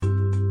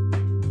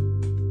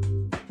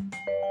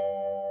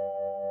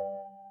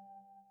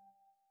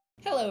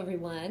Hello,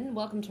 everyone.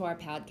 Welcome to our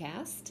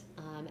podcast.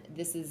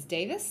 This is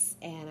Davis,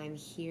 and I'm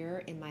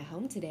here in my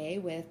home today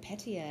with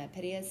Petya.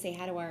 Petya, say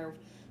hi to our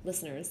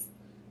listeners.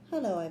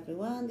 Hello,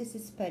 everyone. This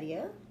is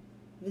Petya,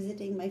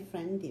 visiting my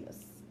friend Davis.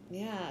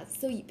 Yeah.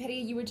 So,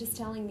 Petya, you were just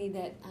telling me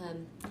that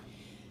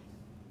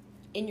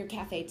in your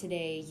cafe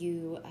today,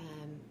 you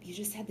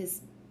just had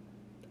this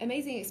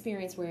amazing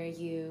experience where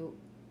you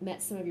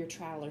met some of your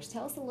travelers.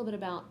 Tell us a little bit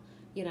about,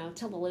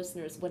 tell the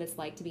listeners what it's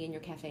like to be in your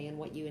cafe and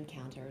what you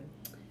encountered.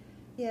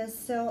 Yes,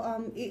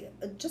 so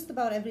just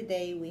about every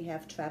day we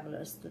have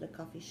travelers to the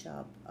coffee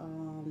shop,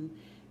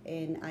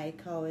 and I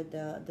call it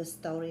the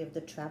story of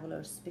the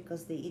travelers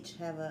because they each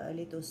have a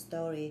little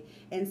story,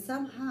 and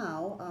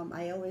somehow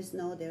I always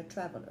know they're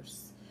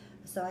travelers.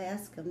 So I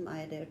asked them,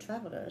 are they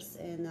travelers?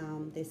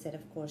 And they said,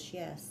 of course,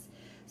 yes.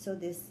 So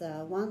this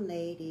one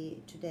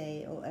lady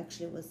today, or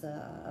actually it was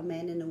a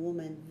man and a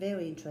woman,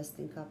 very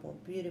interesting couple,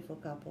 beautiful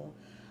couple,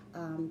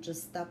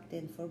 just stopped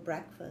in for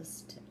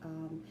breakfast.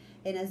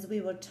 And as we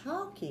were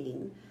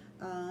talking,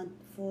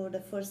 for the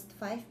first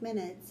 5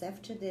 minutes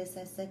after this,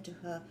 I said to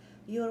her,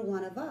 "You're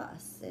one of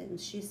us." And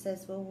she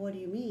says, "Well, what do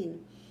you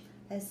mean?"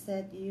 I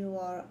said, "You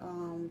are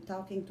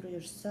talking through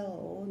your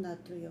soul,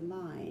 not through your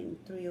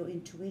mind, through your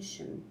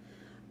intuition."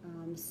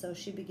 So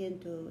she began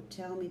to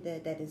tell me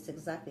that is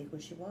exactly who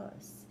she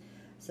was.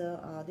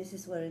 So this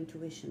is where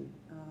intuition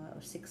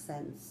or sixth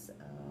sense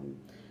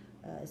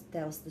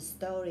tells the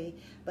story.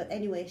 But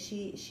anyway,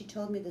 she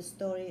told me the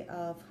story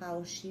of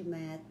how she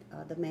met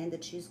the man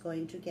that she's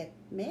going to get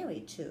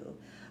married to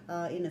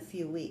in a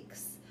few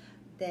weeks.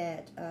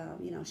 That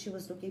she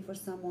was looking for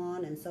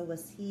someone, and so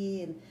was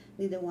he, and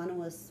neither one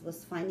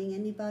was finding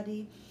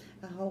anybody.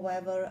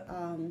 However,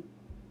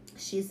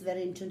 she's a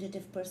very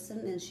intuitive person,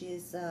 and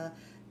she's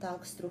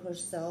talks through her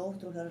soul,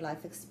 through her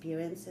life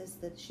experiences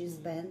that she's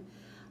been,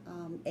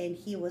 and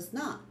he was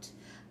not.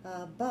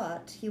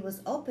 But he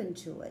was open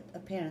to it,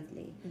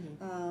 apparently.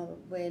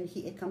 When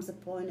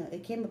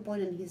it came a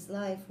point in his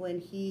life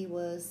when he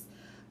was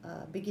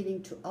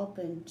beginning to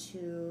open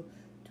to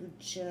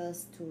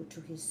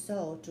his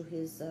soul, to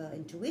his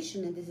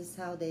intuition, and this is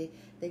how they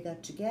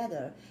got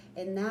together.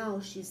 And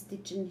now she's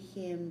teaching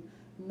him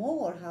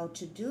more how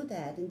to do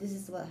that, and this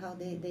is how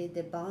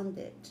they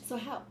bonded. So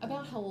how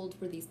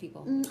old were these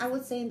people? I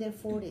would say in their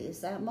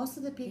 40s. Most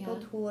of the people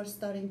who are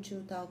starting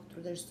to talk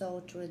through their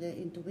soul, through their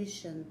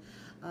intuition,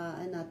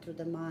 and not through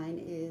the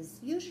mind, is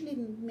usually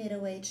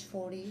middle-aged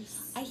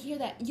 40s. I hear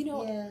that.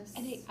 Yes.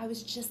 And I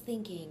was just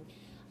thinking,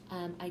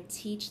 I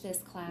teach this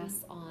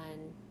class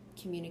on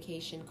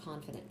communication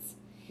confidence.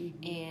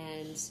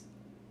 And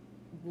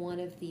one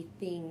of the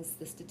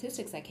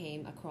statistics I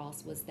came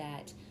across was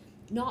that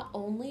not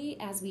only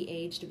as we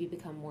age do we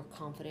become more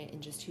confident in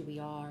just who we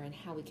are and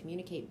how we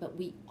communicate, but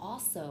we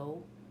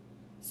also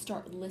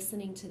start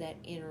listening to that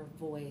inner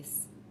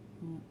voice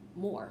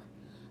more.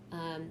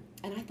 And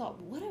I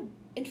thought, what an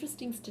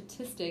interesting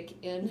statistic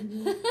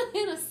in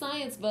in a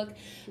science book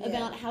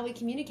about how we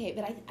communicate.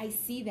 But I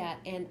see that,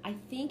 and I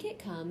think it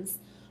comes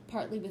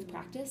partly with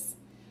practice,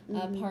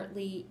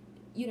 partly,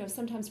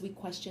 sometimes we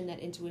question that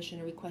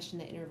intuition or we question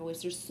that inner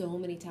voice. There's so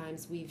many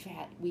times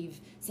we've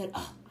said,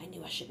 "Oh, I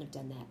knew I shouldn't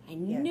have done that. I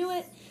knew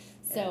it."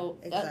 So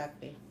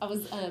exactly. I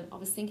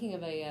was thinking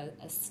of a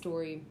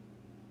story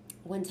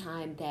one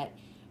time that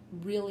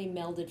really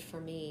melded for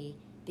me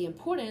the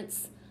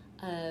importance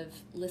of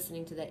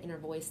listening to that inner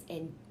voice,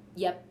 and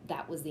yep,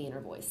 that was the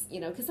inner voice,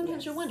 because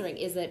sometimes you're wondering,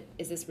 is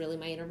this really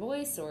my inner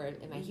voice, or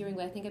am I hearing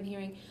what I think I'm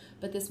hearing?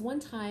 But this one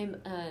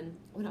time,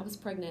 when I was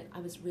pregnant,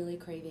 I was really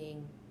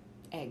craving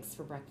eggs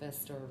for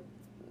breakfast or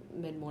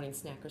mid-morning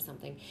snack or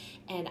something,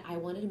 and I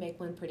wanted to make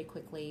one pretty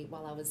quickly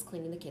while I was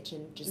cleaning the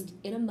kitchen, just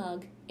in a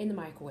mug in the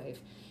microwave,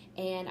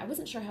 and I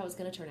wasn't sure how it was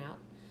going to turn out,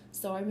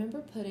 so I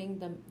remember putting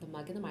the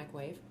mug in the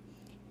microwave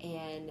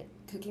and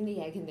cooking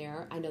the egg in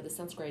there. I know this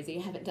sounds crazy.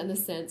 I haven't done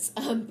this since,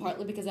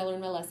 partly because I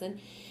learned my lesson.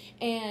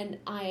 And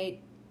I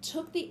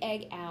took the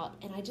egg out,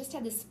 and I just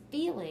had this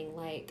feeling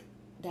like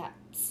that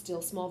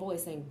still small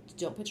voice saying,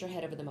 "Don't put your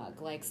head over the mug."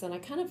 So and I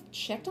kind of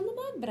checked on the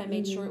mug, but I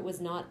made sure it was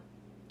not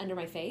under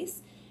my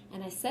face.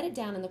 And I set it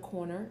down in the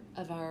corner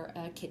of our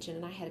kitchen,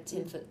 and I had a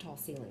 10-foot tall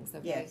ceiling. So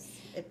yes,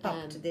 it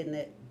popped, didn't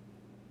it?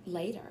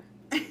 Later.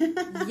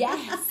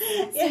 Yes.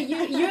 So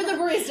you're the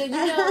barista,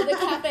 the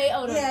cafe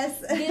owner.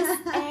 Yes.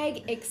 This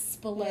egg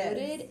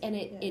exploded, and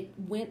it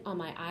went on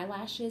my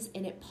eyelashes,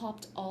 and it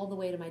popped all the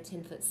way to my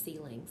 10-foot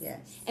ceilings.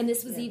 Yes. And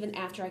this was even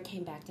after I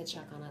came back to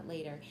check on it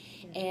later.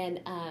 And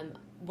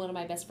one of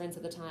my best friends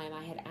at the time,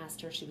 I had asked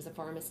her, she was a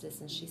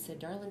pharmacist, and she said,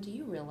 "Darling, do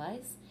you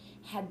realize,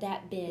 had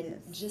that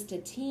been just a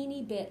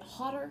teeny bit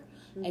hotter,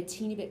 a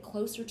teeny bit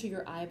closer to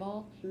your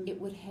eyeball,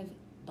 it would have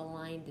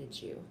blinded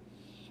you."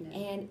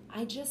 And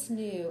I just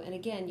knew, and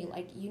again,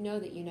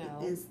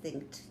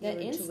 instinct, that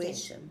your instinct.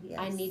 Intuition. Yes.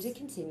 I need to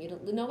continue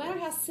to, no matter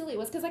how silly it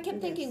was, because I kept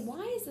thinking,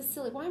 why is this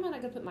silly? Why am I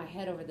not going to put my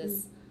head over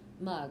this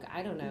mug?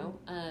 I don't know.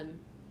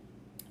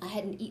 I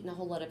hadn't eaten a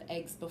whole lot of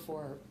eggs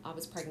before I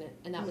was pregnant,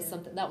 and that was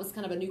something that was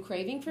kind of a new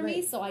craving for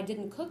me. So I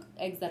didn't cook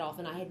eggs that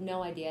often. I had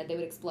no idea they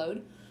would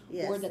explode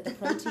Yes. or that the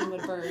protein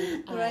would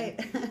burn. Right.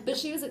 But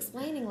she was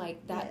explaining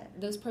like that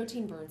those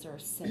protein burns are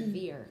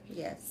severe.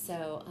 Yes.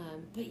 So,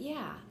 but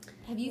yeah,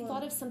 have you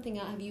thought of something?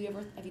 Have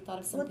you thought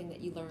of something that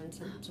you learned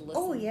to listen?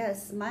 Oh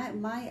yes,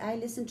 I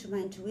listen to my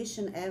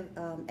intuition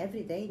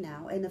every day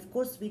now, and of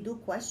course we do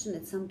question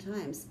it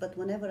sometimes. But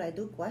whenever I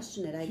do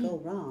question it, I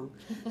go wrong.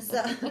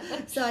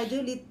 So I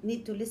do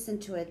need to listen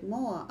to it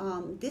more.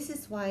 This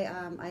is why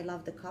I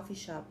love the coffee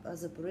shop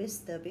as a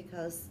barista,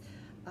 because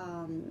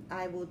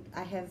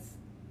I have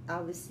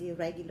obviously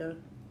regular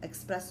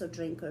espresso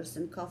drinkers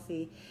and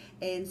coffee,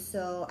 and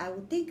so I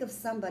would think of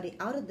somebody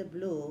out of the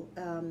blue,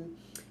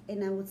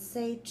 and I would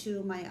say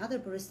to my other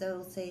barista, I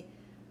would say,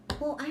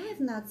 well, I have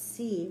not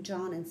seen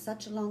John in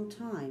such a long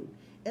time.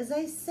 As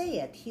I say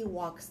it, he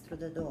walks through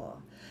the door,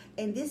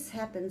 and this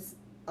happens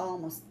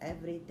almost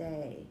every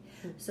day.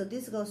 So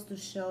this goes to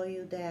show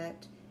you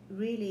that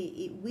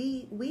really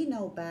we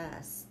know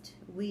best.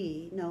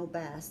 We know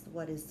best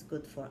what is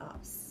good for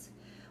us.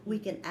 We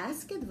can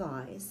ask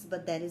advice,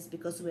 but that is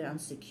because we're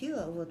unsecure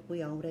of what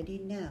we already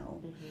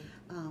know,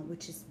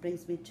 which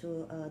brings me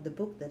to the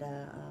book that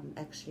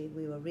actually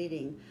we were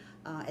reading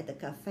at the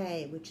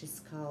cafe, which is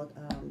called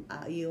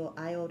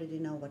I Already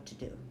Know What to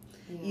Do.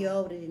 Yeah. You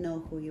already know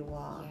who you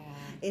are.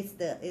 Yeah.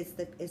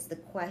 It's the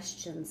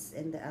questions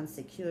and the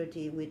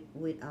insecurity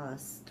with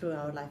us through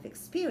our life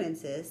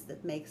experiences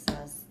that makes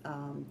us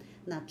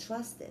not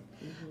trusted.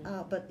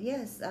 But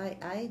yes,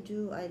 I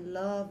do. I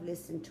love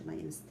listening to my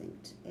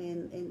instinct,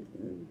 and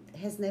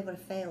has never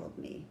failed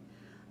me.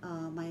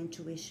 My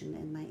intuition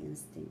and my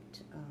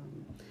instinct.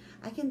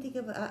 I can think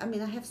of. I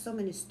mean, I have so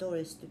many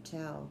stories to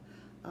tell.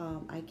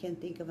 I can't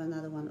think of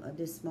another one at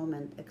this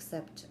moment,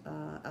 except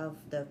of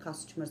the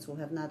customers who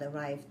have not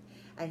arrived.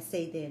 I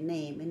say their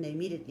name and they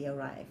immediately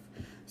arrive.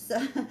 So,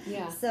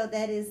 so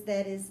that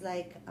is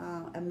like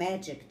a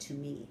magic to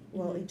me.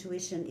 Well,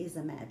 intuition is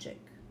a magic.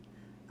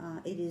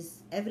 It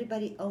is,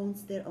 everybody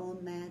owns their own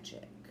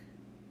magic.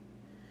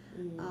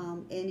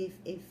 And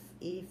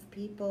if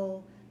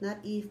people, not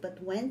if,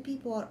 but when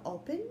people are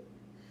open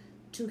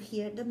to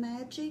hear the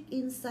magic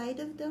inside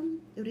of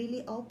them,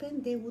 really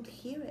open, they would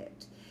hear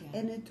it.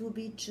 And it will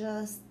be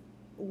just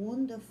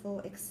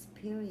wonderful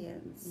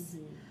experience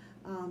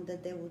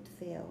that they would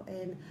feel.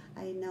 And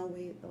I know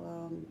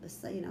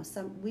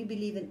we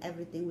believe in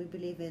everything. We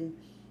believe in,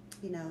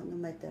 no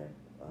matter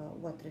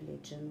what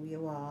religion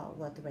you are,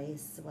 what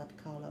race, what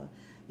color,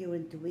 your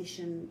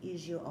intuition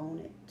is you own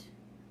it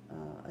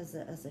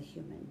as a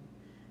human.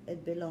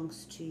 It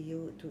belongs to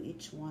you, to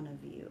each one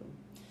of you.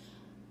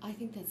 I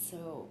think it's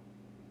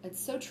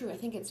so true. I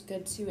think it's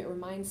good too. It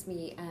reminds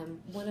me,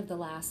 one of the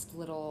last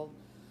little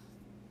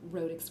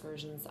road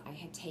excursions I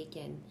had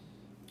taken,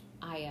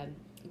 I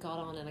got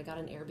on and I got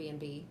an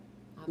Airbnb.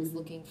 I was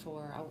looking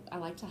for, I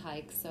like to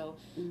hike, so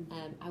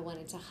I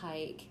wanted to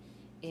hike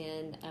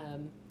in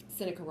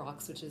Seneca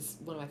Rocks, which is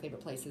one of my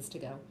favorite places to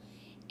go.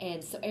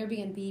 And so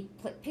Airbnb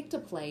picked a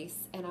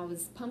place, and I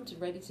was pumped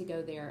and ready to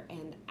go there.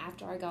 And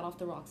after I got off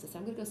the rocks, I said,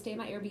 I'm going to go stay at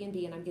my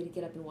Airbnb, and I'm going to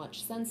get up and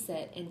watch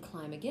sunset and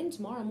climb again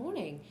tomorrow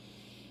morning.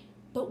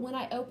 But when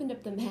I opened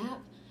up the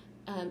map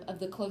of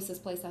the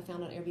closest place I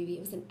found on Airbnb,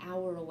 it was an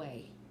hour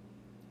away.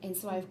 And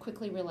so I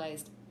quickly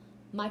realized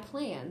my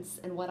plans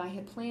and what I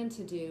had planned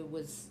to do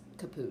was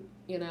kaput,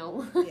 Yes.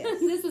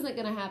 This isn't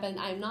going to happen.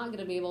 I'm not going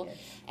to be able. Yes.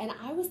 And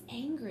I was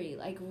angry,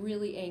 like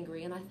really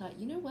angry. And I thought,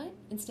 you know what?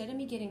 Instead of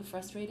me getting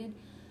frustrated,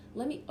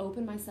 let me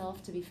open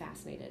myself to be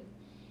fascinated.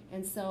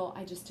 And so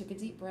I just took a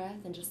deep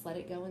breath and just let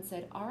it go and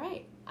said, all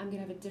right, I'm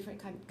going to have a different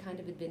kind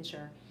of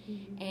adventure.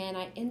 And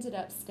I ended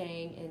up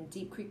staying in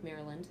Deep Creek,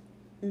 Maryland,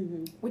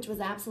 which was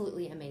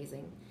absolutely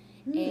amazing.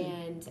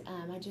 And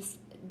I just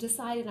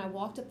decided, and I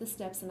walked up the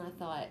steps, and I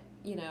thought,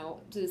 to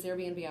this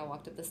Airbnb, I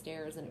walked up the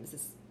stairs, and it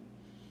was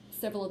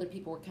several other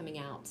people were coming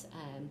out,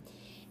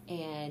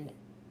 and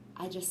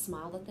I just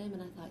smiled at them,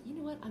 and I thought, you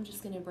know what, I'm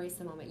just going to embrace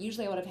the moment.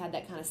 Usually I would have had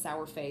that kind of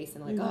sour face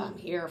and like, oh, I'm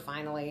here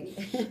finally.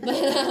 But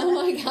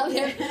I got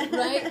there,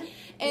 right?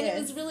 And it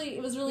was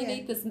really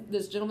neat.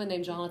 This gentleman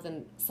named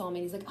Jonathan saw me,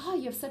 and he's like, oh,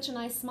 you have such a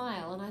nice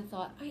smile. And I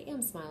thought, I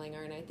am smiling,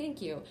 aren't I?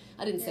 Thank you.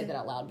 I didn't say that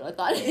out loud, but I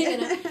thought,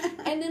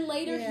 And then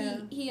later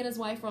he and his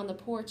wife were on the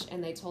porch,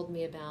 and they told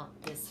me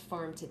about this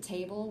Farm to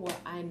Table where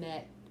I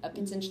met a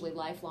potentially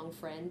lifelong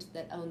friend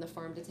that owned the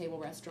Farm to Table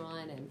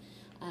restaurant,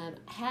 and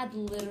had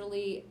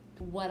literally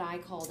what I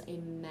called a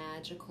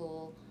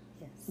magical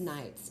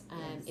night.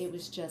 It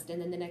was just,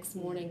 and then the next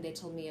morning they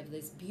told me of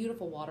these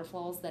beautiful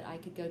waterfalls that I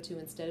could go to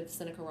instead of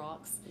Seneca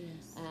Rocks,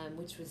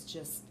 which was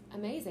just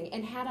amazing.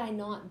 And had I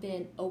not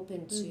been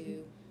open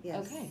to,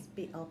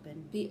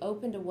 be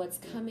open to what's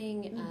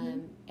coming,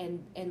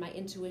 and my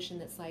intuition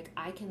that's like,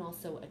 I can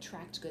also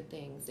attract good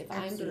things. If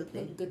I'm going to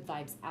put good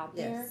vibes out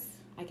there,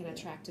 I can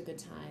attract a good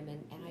time,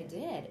 and I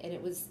did. And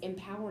it was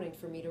empowering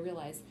for me to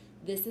realize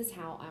this is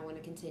how I want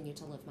to continue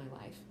to live my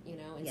life,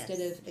 instead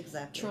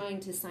of trying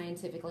to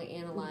scientifically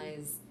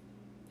analyze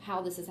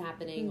how this is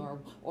happening,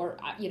 or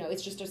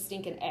it's just a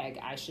stinking egg,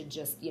 I should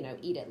just,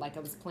 eat it like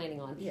I was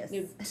planning on.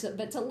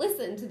 But to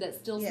listen to that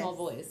still small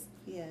voice.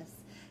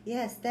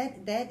 Yes,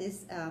 that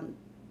is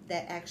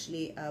that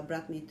actually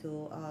brought me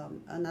to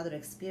another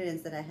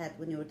experience that I had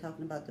when you were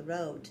talking about the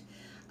road.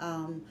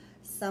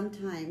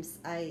 Sometimes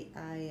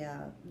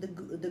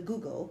the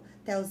Google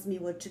tells me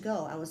where to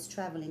go. I was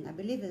traveling, I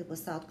believe it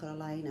was South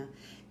Carolina,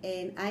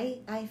 and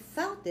I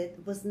felt it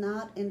was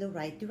not in the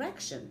right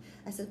direction.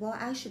 I said, well,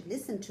 I should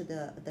listen to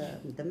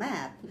the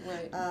map,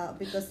 Right.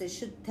 because it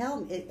should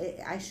tell me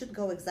I should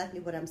go exactly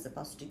where I'm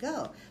supposed to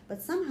go.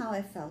 But somehow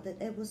I felt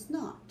that it was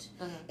not,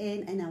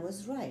 and I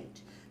was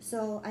right.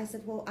 So I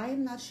said, well, I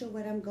am not sure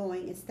where I'm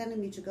going. It's telling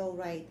me to go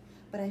right,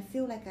 but I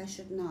feel like I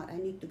should not. I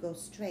need to go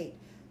straight.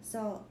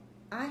 So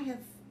I have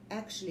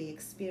actually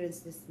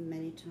experienced this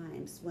many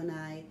times when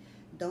I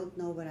don't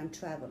know where I'm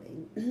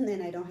traveling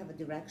and I don't have a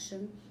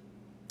direction.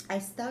 I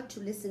start to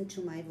listen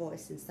to my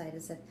voice inside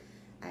and said,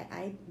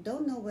 I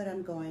don't know where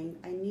I'm going.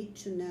 I need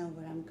to know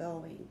where I'm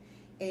going.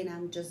 And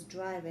I'm just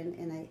driving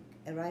and I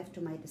arrive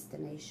to my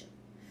destination.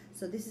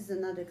 So this is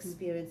another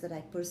experience that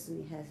I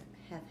personally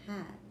have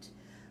had,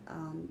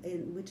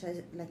 in which,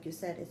 like you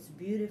said, it's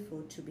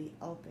beautiful to be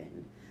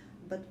open.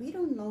 But we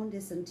don't learn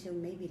this until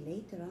maybe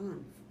later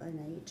on in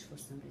age for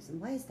some reason.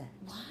 Why is that?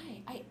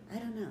 Why? I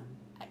don't know.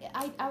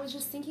 I was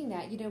just thinking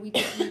that, we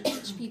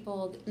teach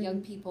people,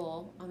 young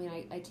people, I mean,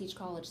 I teach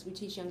college, so we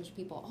teach young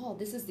people,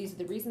 these are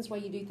the reasons why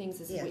you do things,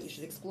 this is what you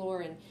should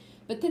explore,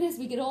 but then as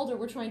we get older,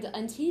 we're trying to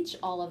unteach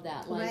all of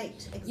that. Like, right,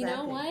 exactly. You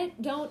know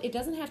what? It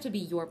doesn't have to be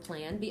your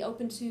plan. Be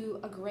open to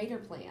a greater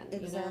plan.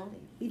 Exactly.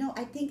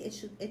 I think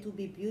it would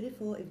be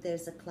beautiful if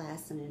there's a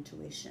class on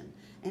intuition,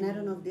 and I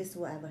don't know if this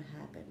will ever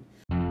happen.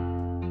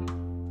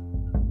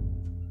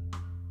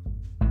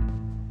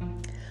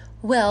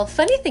 Well,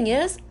 funny thing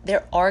is,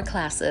 there are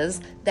classes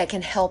that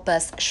can help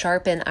us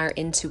sharpen our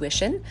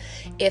intuition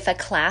if a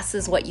class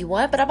is what you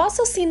want. But I've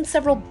also seen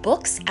several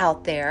books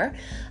out there,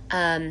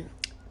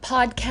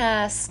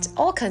 podcasts,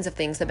 all kinds of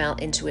things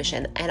about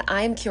intuition. And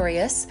I'm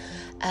curious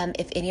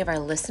if any of our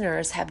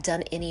listeners have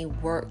done any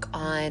work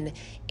on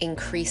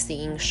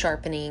increasing,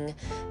 sharpening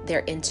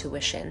their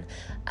intuition.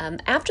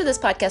 After this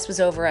podcast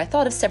was over, I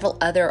thought of several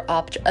other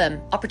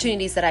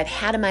opportunities that I've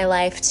had in my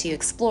life to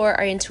explore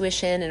our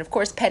intuition. And of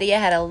course, Petya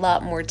had a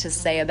lot more to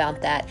say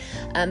about that.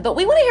 But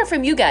we want to hear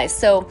from you guys.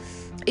 So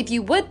if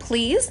you would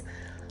please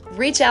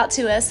reach out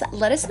to us.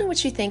 Let us know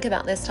what you think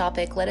about this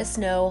topic. Let us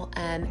know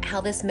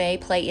how this may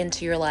play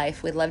into your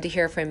life. We'd love to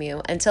hear from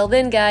you. Until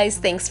then, guys,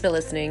 thanks for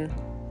listening.